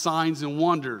perform signs and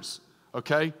wonders,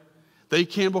 okay? They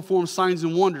can perform signs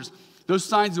and wonders. Those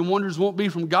signs and wonders won't be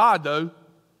from God, though.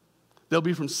 They'll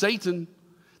be from Satan.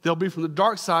 They'll be from the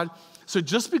dark side. So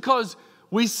just because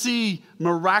we see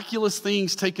miraculous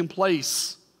things taking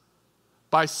place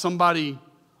by somebody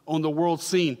on the world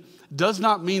scene does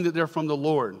not mean that they're from the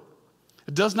Lord.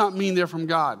 It does not mean they're from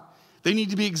God. They need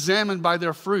to be examined by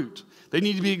their fruit. They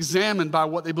need to be examined by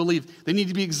what they believe. They need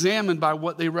to be examined by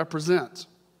what they represent.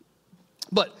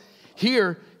 But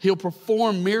here, he'll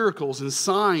perform miracles and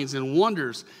signs and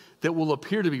wonders that will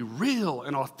appear to be real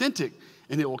and authentic,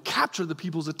 and it will capture the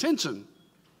people's attention.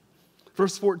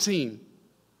 Verse 14,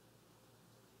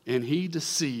 and he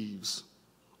deceives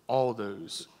all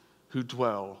those who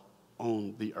dwell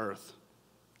on the earth.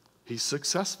 He's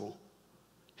successful.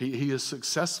 He is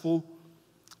successful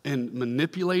in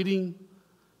manipulating,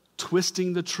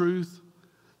 twisting the truth,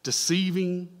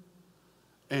 deceiving,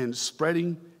 and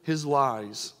spreading his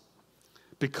lies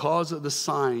because of the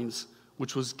signs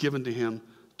which was given to him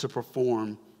to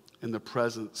perform in the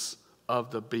presence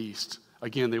of the beast.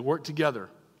 Again, they work together.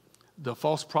 The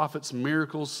false prophets'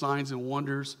 miracles, signs, and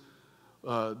wonders,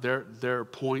 their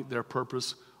point, their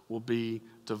purpose will be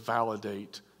to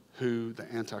validate who the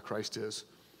Antichrist is.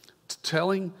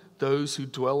 Telling those who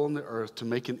dwell on the earth to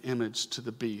make an image to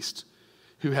the beast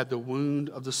who had the wound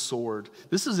of the sword.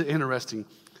 This is interesting.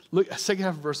 Look, second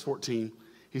half of verse 14.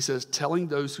 He says, telling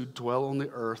those who dwell on the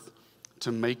earth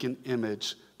to make an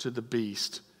image to the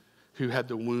beast who had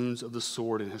the wounds of the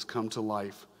sword and has come to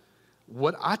life.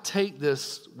 What I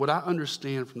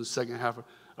understand from the second half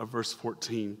of verse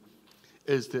 14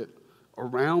 is that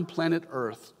around planet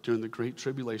Earth during the Great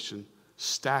Tribulation,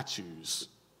 statues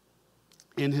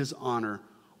in his honor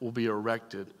will be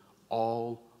erected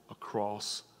all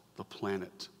across the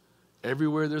planet.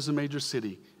 Everywhere there's a major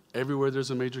city, everywhere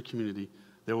there's a major community,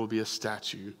 there will be a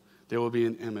statue. There will be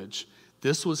an image.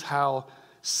 This was how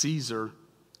Caesar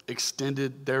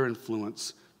extended their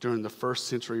influence during the first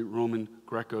century Roman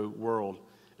Greco world.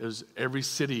 It was every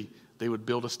city they would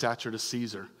build a statue to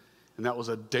Caesar. And that was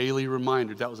a daily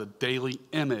reminder. That was a daily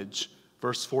image,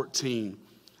 verse 14,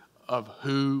 of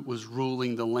who was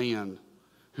ruling the land.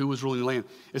 Who was ruling the land.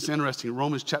 It's interesting.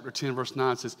 Romans chapter 10, verse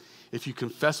 9 says, if you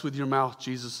confess with your mouth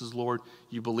Jesus is Lord,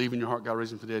 you believe in your heart God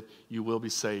raised him from the dead, you will be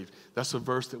saved. That's a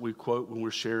verse that we quote when we're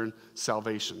sharing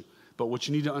salvation. But what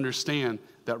you need to understand,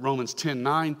 that Romans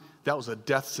 10:9, that was a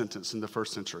death sentence in the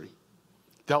first century.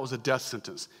 That was a death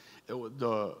sentence.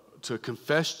 To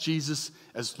confess Jesus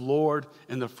as Lord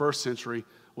in the first century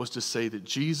was to say that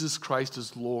Jesus Christ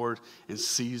is Lord and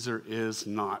Caesar is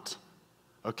not.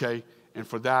 Okay? And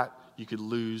for that, you could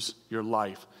lose your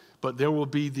life. But there will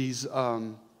be these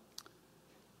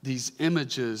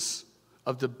images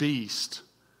of the beast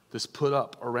that's put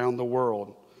up around the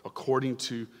world, according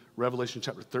to Revelation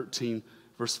chapter 13,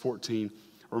 verse 14,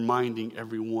 reminding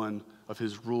everyone of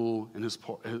his rule and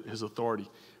his authority.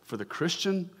 For the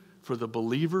Christian, for the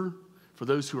believer, for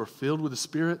those who are filled with the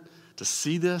Spirit, to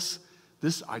see this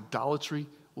idolatry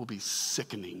will be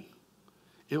sickening.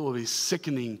 It will be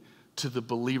sickening to the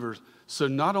believers. So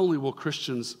not only will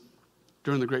Christians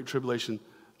during the Great Tribulation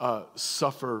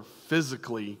suffer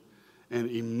physically and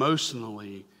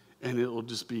emotionally, and it will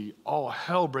just be all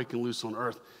hell breaking loose on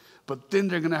earth, but then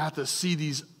they're going to have to see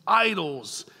these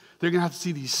idols. They're going to have to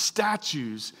see these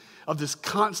statues of this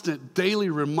constant daily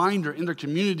reminder in their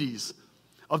communities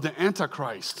of the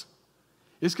Antichrist.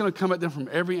 It's going to come at them from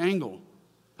every angle.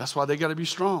 That's why they got to be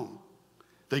strong.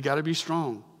 They got to be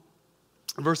strong.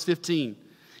 Verse 15,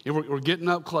 and we're getting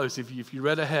up close. If you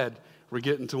read ahead, we're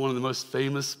getting to one of the most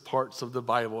famous parts of the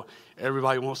Bible.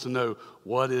 Everybody wants to know,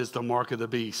 what is the mark of the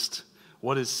beast?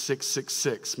 What does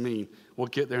 666 mean? We'll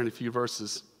get there in a few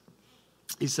verses.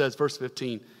 He says, verse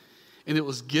 15, and it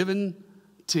was given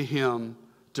to him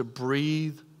to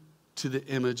breathe to the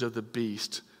image of the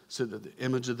beast, so that the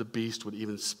image of the beast would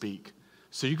even speak.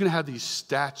 So you're going to have these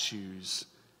statues,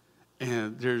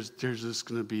 and there's just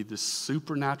going to be this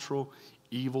supernatural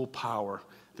evil power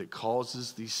that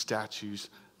causes these statues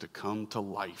to come to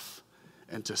life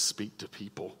and to speak to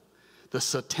people. The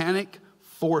satanic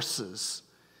forces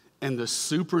and the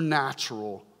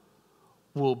supernatural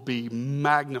will be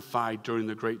magnified during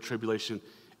the Great Tribulation.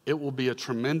 It will be a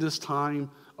tremendous time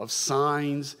of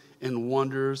signs and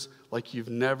wonders like you've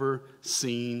never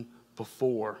seen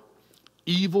before.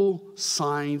 Evil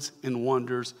signs and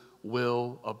wonders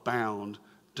will abound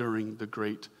during the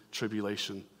Great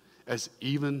Tribulation, as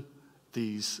even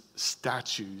these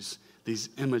statues, these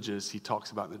images he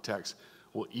talks about in the text,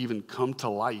 will even come to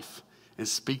life and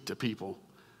speak to people.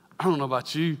 I don't know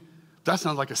about you, that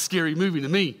sounds like a scary movie to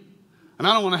me, and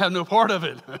I don't want to have no part of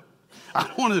it. I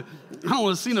don't want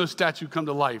to see no statue come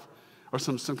to life or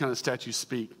some kind of statue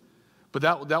speak. But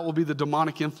that will be the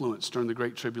demonic influence during the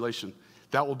Great Tribulation.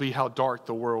 That will be how dark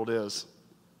the world is.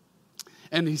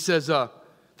 And he says,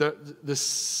 the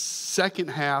second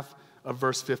half of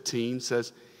verse 15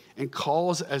 says, and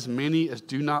cause as many as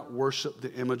do not worship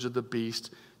the image of the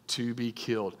beast to be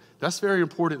killed. That's very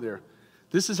important there.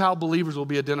 This is how believers will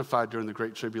be identified during the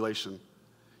Great Tribulation.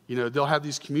 You know, they'll have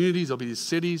these communities, there'll be these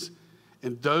cities,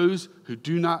 and those who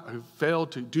do not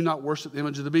worship the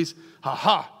image of the beast,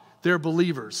 they're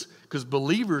believers. Because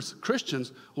believers,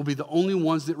 Christians, will be the only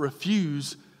ones that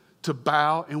refuse to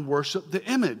bow and worship the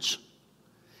image.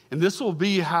 And this will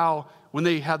be how, when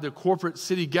they have their corporate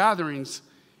city gatherings,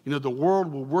 you know, the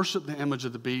world will worship the image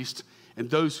of the beast, and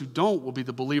those who don't will be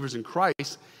the believers in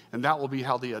Christ, and that will be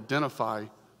how they identify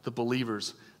the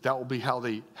believers. That will be how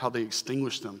they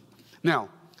extinguish them. Now,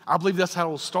 I believe that's how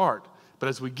it will start. But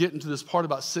as we get into this part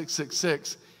about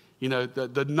 666, you know,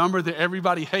 the number that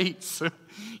everybody hates.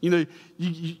 You know,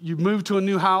 you move to a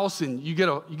new house and you get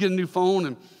a new phone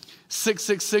and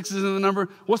 666 is in the number.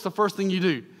 What's the first thing you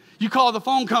do? You call the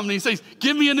phone company and say,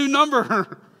 "Give me a new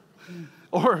number."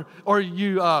 or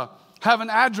you have an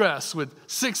address with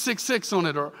 666 on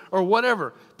it or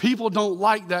whatever. People don't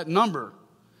like that number.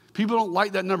 People don't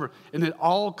like that number. And it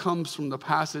all comes from the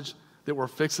passage that we're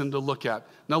fixing to look at.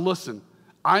 Now listen,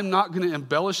 I'm not going to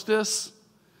embellish this.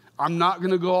 I'm not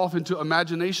going to go off into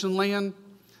imagination land.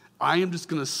 I am just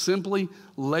going to simply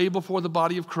lay before the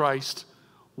body of Christ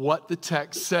what the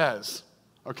text says,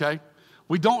 okay?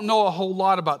 We don't know a whole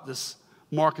lot about this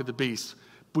mark of the beast.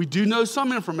 We do know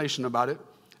some information about it,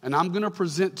 and I'm going to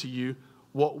present to you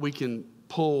what we can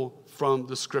pull from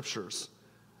the scriptures.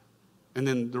 And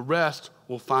then the rest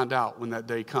we'll find out when that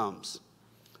day comes.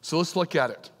 So let's look at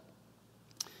it.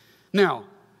 Now,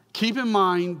 keep in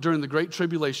mind during the Great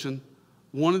Tribulation,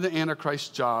 one of the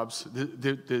Antichrist jobs,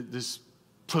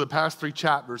 for the past 3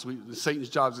 chapters, Satan's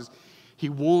jobs is he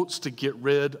wants to get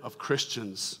rid of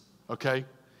Christians, okay?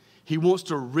 He wants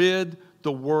to rid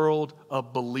the world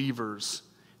of believers.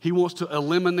 He wants to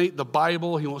eliminate the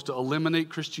Bible. He wants to eliminate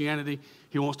Christianity.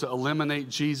 He wants to eliminate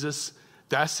Jesus.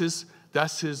 That's his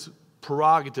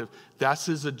prerogative. That's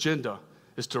his agenda,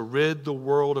 is to rid the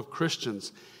world of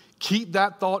Christians. Keep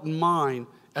that thought in mind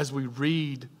as we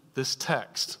read this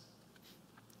text.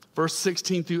 Verse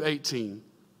 16 through 18.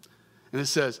 And it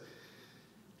says,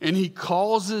 and he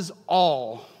causes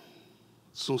all.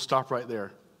 So we'll stop right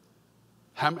there.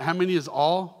 How many is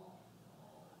all?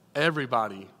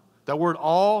 Everybody. That word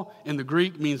all in the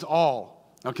Greek means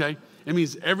all, okay? It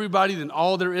means everybody than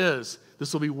all there is.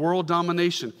 This will be world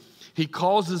domination. He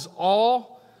causes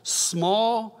all,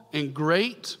 small and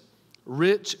great,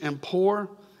 rich and poor,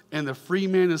 and the free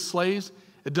man and slaves.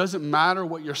 It doesn't matter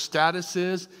what your status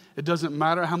is. It doesn't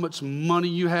matter how much money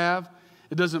you have.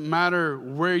 It doesn't matter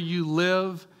where you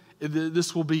live.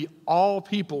 This will be all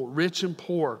people, rich and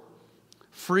poor,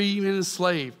 free man and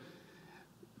slave,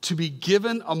 to be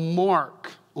given a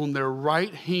mark on their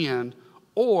right hand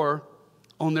or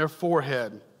on their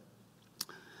forehead.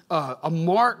 A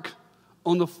mark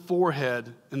on the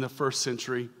forehead in the first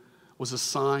century was a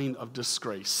sign of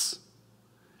disgrace.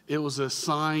 It was a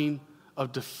sign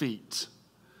of defeat.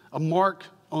 A mark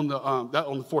on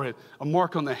the forehead. A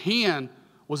mark on the hand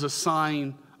was a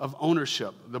sign of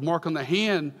ownership. The mark on the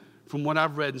hand, from what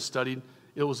I've read and studied,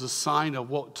 it was a sign of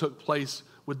what took place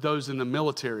with those in the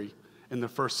military in the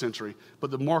first century.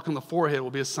 But the mark on the forehead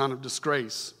will be a sign of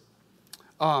disgrace.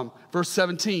 Verse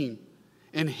 17,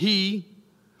 and he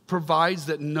provides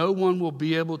that no one will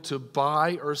be able to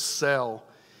buy or sell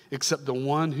except the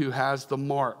one who has the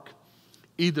mark,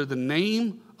 either the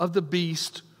name of the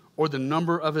beast or the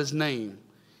number of his name.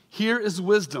 Here is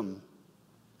wisdom.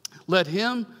 Let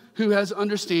him who has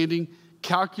understanding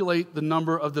calculate the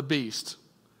number of the beast.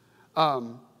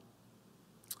 For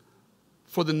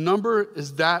the number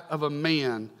is that of a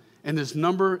man, and his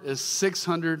number is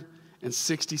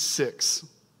 666.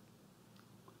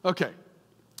 Okay.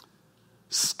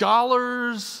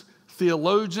 Scholars,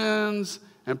 theologians,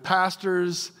 and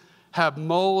pastors have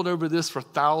mulled over this for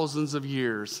thousands of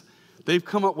years. They've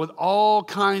come up with all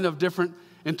kind of different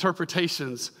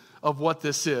interpretations of what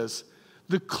this is.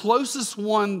 The closest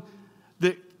one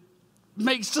that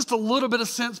makes just a little bit of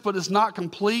sense, but is not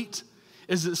complete,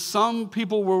 is that some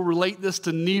people will relate this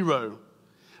to Nero.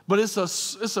 But it's a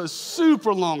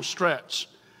super long stretch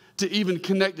to even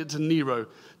connect it to Nero.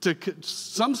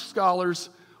 Some scholars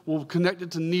will connect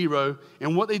it to Nero,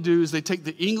 and what they do is they take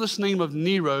the English name of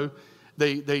Nero,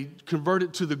 they convert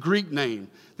it to the Greek name.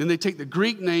 Then they take the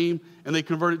Greek name and they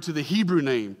convert it to the Hebrew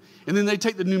name. And then they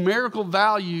take the numerical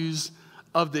values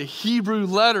of the Hebrew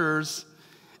letters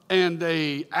and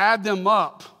they add them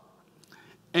up,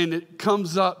 and it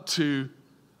comes up to,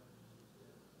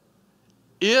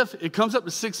 if it comes up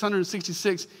to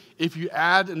 666 if you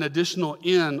add an additional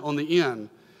N on the end.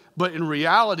 But in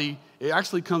reality, it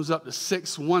actually comes up to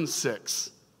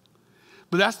 616.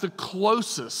 But that's the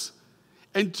closest.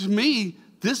 And to me,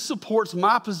 this supports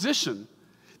my position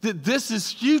that this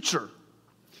is future.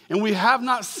 And we have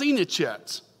not seen it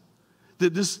yet.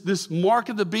 That this mark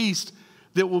of the beast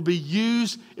that will be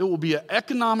used, it will be an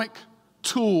economic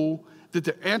tool that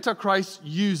the Antichrist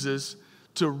uses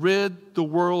to rid the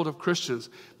world of Christians.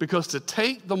 Because to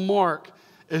take the mark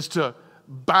is to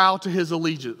bow to his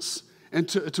allegiance and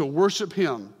to worship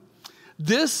him.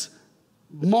 This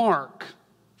mark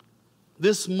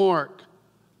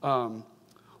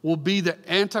will be the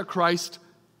Antichrist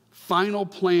final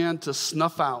plan to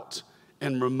snuff out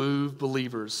and remove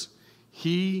believers.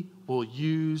 He will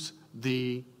use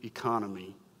the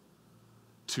economy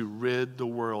to rid the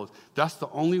world. That's the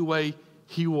only way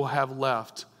he will have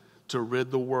left to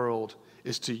rid the world,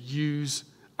 is to use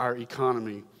our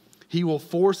economy. He will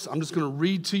force, I'm just going to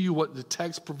read to you what the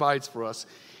text provides for us.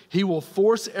 He will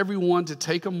force everyone to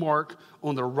take a mark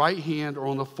on the right hand or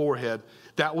on the forehead,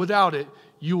 that without it,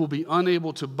 you will be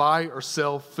unable to buy or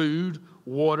sell food,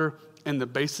 water, and the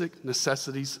basic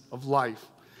necessities of life.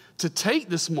 To take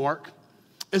this mark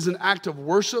is an act of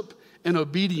worship and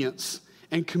obedience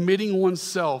and committing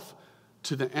oneself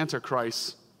to the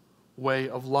Antichrist's way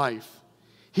of life.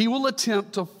 He will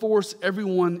attempt to force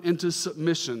everyone into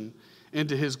submission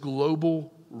into his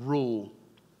global rule.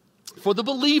 For the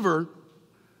believer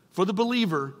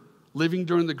living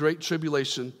during the Great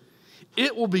Tribulation,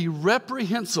 it will be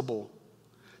reprehensible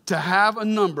to have a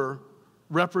number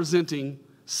representing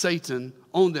Satan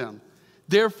on them.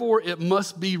 Therefore, it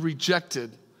must be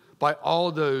rejected by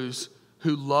all those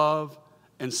who love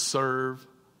and serve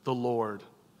the Lord.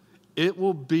 It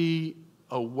will be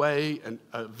a way, and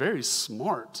a very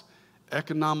smart,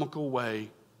 economical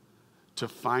way to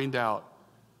find out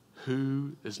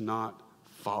who is not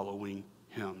following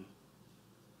him.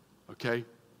 Okay?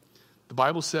 The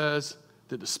Bible says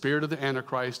that the spirit of the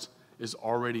Antichrist is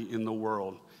already in the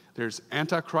world. There's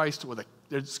Antichrist with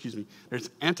there's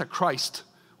Antichrist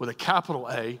with a capital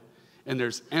A, and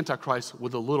there's Antichrist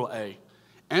with a little a.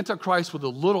 Antichrist with a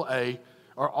little a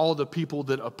are all the people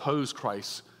that oppose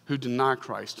Christ, who deny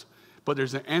Christ. But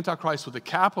there's an Antichrist with a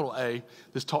capital A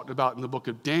that's talked about in the book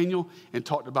of Daniel and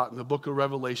talked about in the book of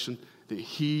Revelation, that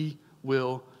he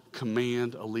will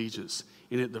command allegiance.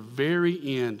 And at the very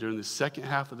end, during the second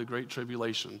half of the Great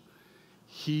Tribulation,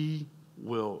 he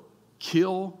will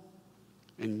kill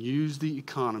and use the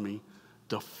economy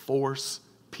to force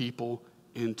people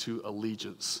into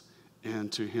allegiance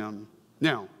and to him.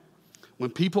 Now,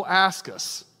 when people ask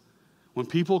us, when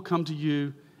people come to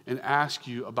you and ask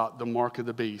you about the mark of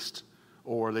the beast,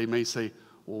 or they may say,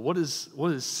 well, what is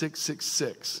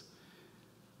 666?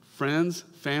 Friends,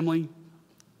 family,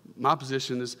 my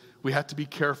position is we have to be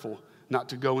careful not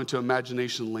to go into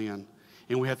imagination land,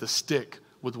 and we have to stick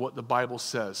with what the Bible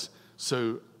says.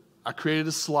 So I created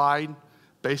a slide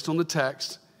based on the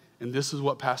text, and this is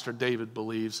what Pastor David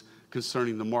believes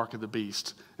concerning the mark of the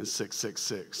beast and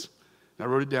 666. And I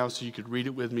wrote it down so you could read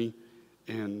it with me,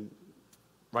 and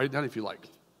write it down if you like.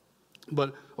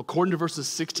 But according to verses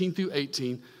 16 through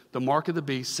 18, the mark of the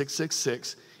beast,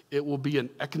 666, it will be an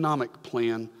economic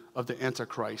plan of the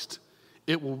Antichrist.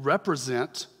 It will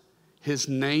represent his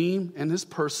name and his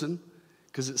person,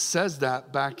 because it says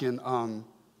that back in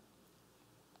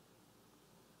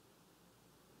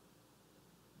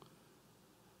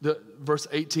verse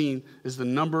 18 is the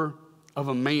number of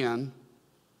a man.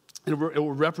 It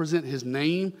will represent his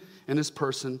name and his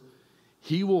person.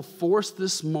 He will force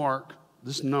this mark,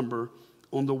 this number,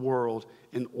 on the world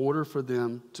in order for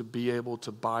them to be able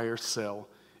to buy or sell.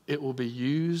 It will be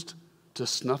used to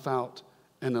snuff out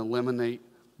and eliminate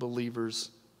believers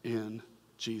in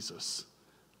Jesus.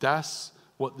 That's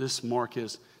what this mark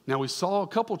is. Now, we saw a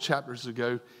couple chapters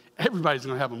ago, everybody's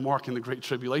going to have a mark in the Great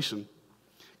Tribulation.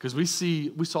 Because we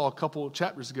saw a couple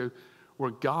chapters ago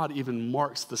where God even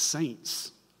marks the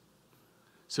saints.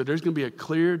 So there's going to be a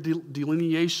clear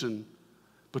delineation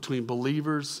between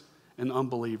believers and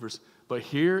unbelievers. But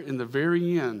here in the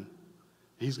very end,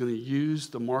 he's going to use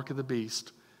the mark of the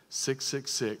beast,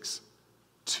 666,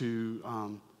 to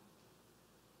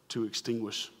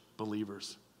extinguish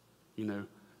believers.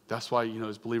 That's why,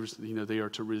 as believers, they are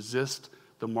to resist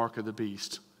the mark of the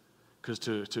beast. Because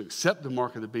to accept the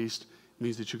mark of the beast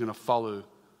means that you're going to follow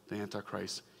the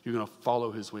Antichrist. You're going to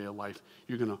follow his way of life.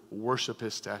 You're going to worship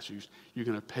his statues. You're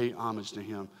going to pay homage to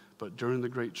him. But during the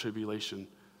Great Tribulation,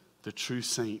 the true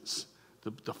saints,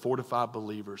 the fortified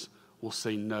believers, will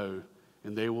say no,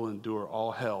 and they will endure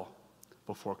all hell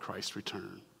before Christ's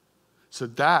return. So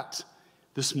that,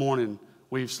 this morning,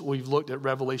 we've looked at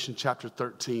Revelation chapter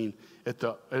 13,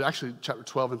 actually chapter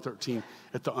 12 and 13,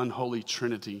 at the unholy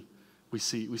Trinity. We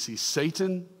see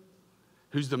Satan,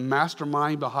 who's the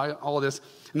mastermind behind all of this.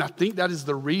 And I think that is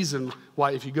the reason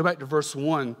why, if you go back to verse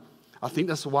 1, I think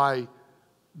that's why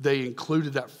they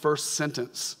included that first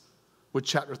sentence with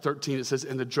chapter 13. It says,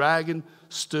 and the dragon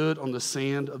stood on the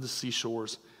sand of the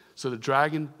seashores. So the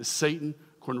dragon is Satan,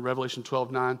 according to Revelation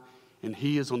 12:9, and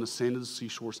he is on the sand of the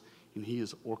seashores, and he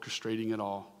is orchestrating it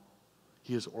all.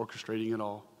 He is orchestrating it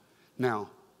all. Now,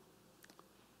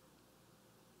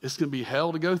 it's going to be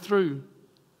hell to go through,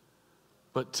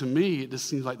 but to me, it just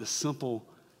seems like the simple,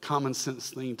 common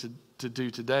sense thing to do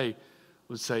today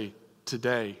would say,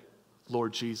 today,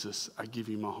 Lord Jesus, I give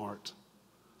you my heart.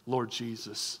 Lord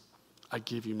Jesus, I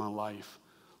give you my life.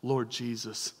 Lord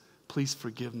Jesus, please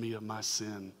forgive me of my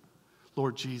sin.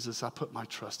 Lord Jesus, I put my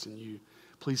trust in you.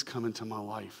 Please come into my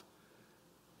life.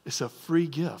 It's a free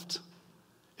gift.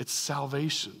 It's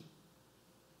salvation.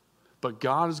 But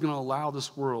God is going to allow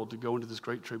this world to go into this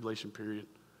great tribulation period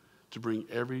to bring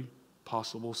every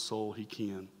possible soul he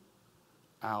can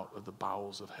out of the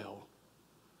bowels of hell.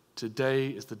 Today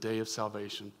is the day of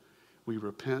salvation. We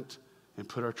repent and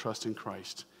put our trust in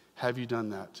Christ. Have you done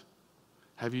that?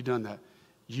 Have you done that?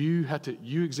 You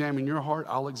examine your heart,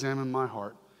 I'll examine my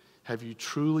heart. Have you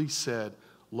truly said,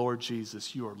 Lord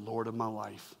Jesus, you are Lord of my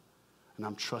life, and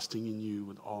I'm trusting in you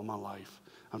with all my life.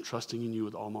 I'm trusting in you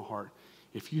with all my heart.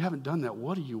 If you haven't done that,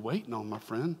 what are you waiting on, my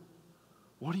friend?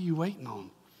 What are you waiting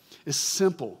on? It's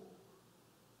simple.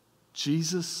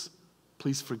 Jesus,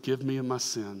 please forgive me of my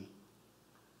sin.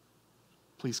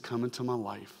 Please come into my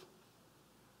life,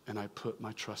 and I put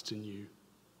my trust in you.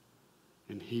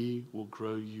 And he will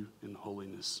grow you in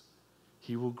holiness.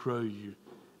 He will grow you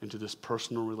into this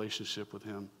personal relationship with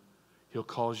him. He'll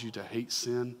cause you to hate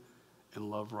sin and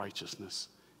love righteousness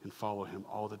and follow him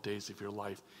all the days of your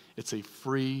life. It's a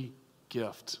free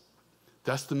gift.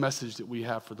 That's the message that we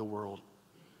have for the world,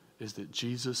 is that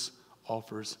Jesus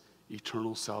offers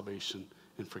eternal salvation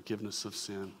and forgiveness of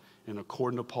sin. And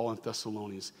according to Paul in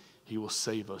Thessalonians, he will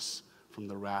save us from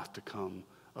the wrath to come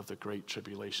of the great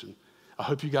tribulation. I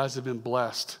hope you guys have been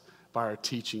blessed by our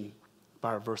teaching, by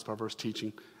our verse-by-verse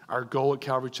teaching. Our goal at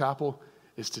Calvary Chapel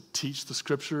is to teach the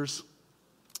scriptures,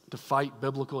 to fight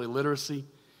biblical illiteracy,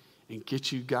 and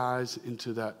get you guys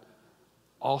into that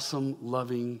awesome,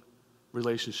 loving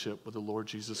relationship with the Lord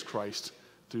Jesus Christ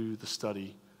through the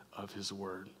study of his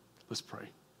word. Let's pray.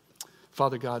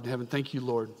 Father God in heaven, thank you,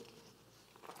 Lord.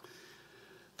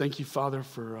 Thank you, Father,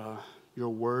 for your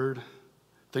word.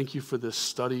 Thank you for this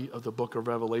study of the book of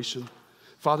Revelation.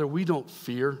 Father, we don't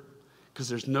fear because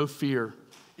there's no fear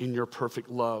in your perfect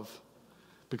love,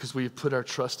 because we have put our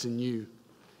trust in you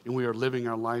and we are living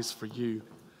our lives for you.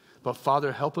 But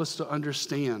Father, help us to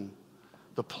understand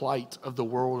the plight of the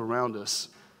world around us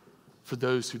for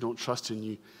those who don't trust in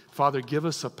you. Father, give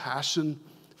us a passion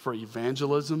for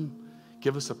evangelism.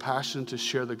 Give us a passion to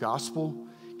share the gospel.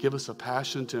 Give us a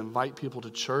passion to invite people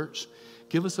to church.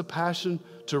 Give us a passion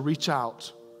to reach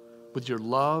out with your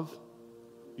love,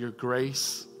 your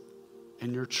grace,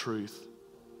 and your truth.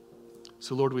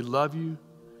 So, Lord, we love you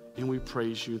and we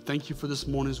praise you. Thank you for this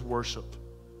morning's worship.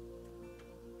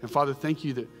 And Father, thank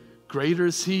you that greater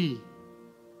is he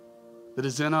that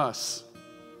is in us,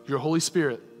 your Holy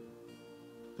Spirit,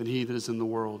 than he that is in the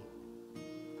world.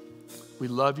 We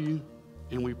love you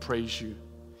and we praise you.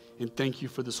 And thank you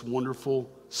for this wonderful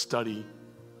study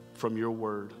from your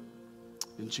word.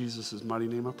 In Jesus' mighty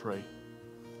name I pray.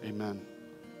 Amen.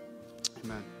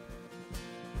 Amen.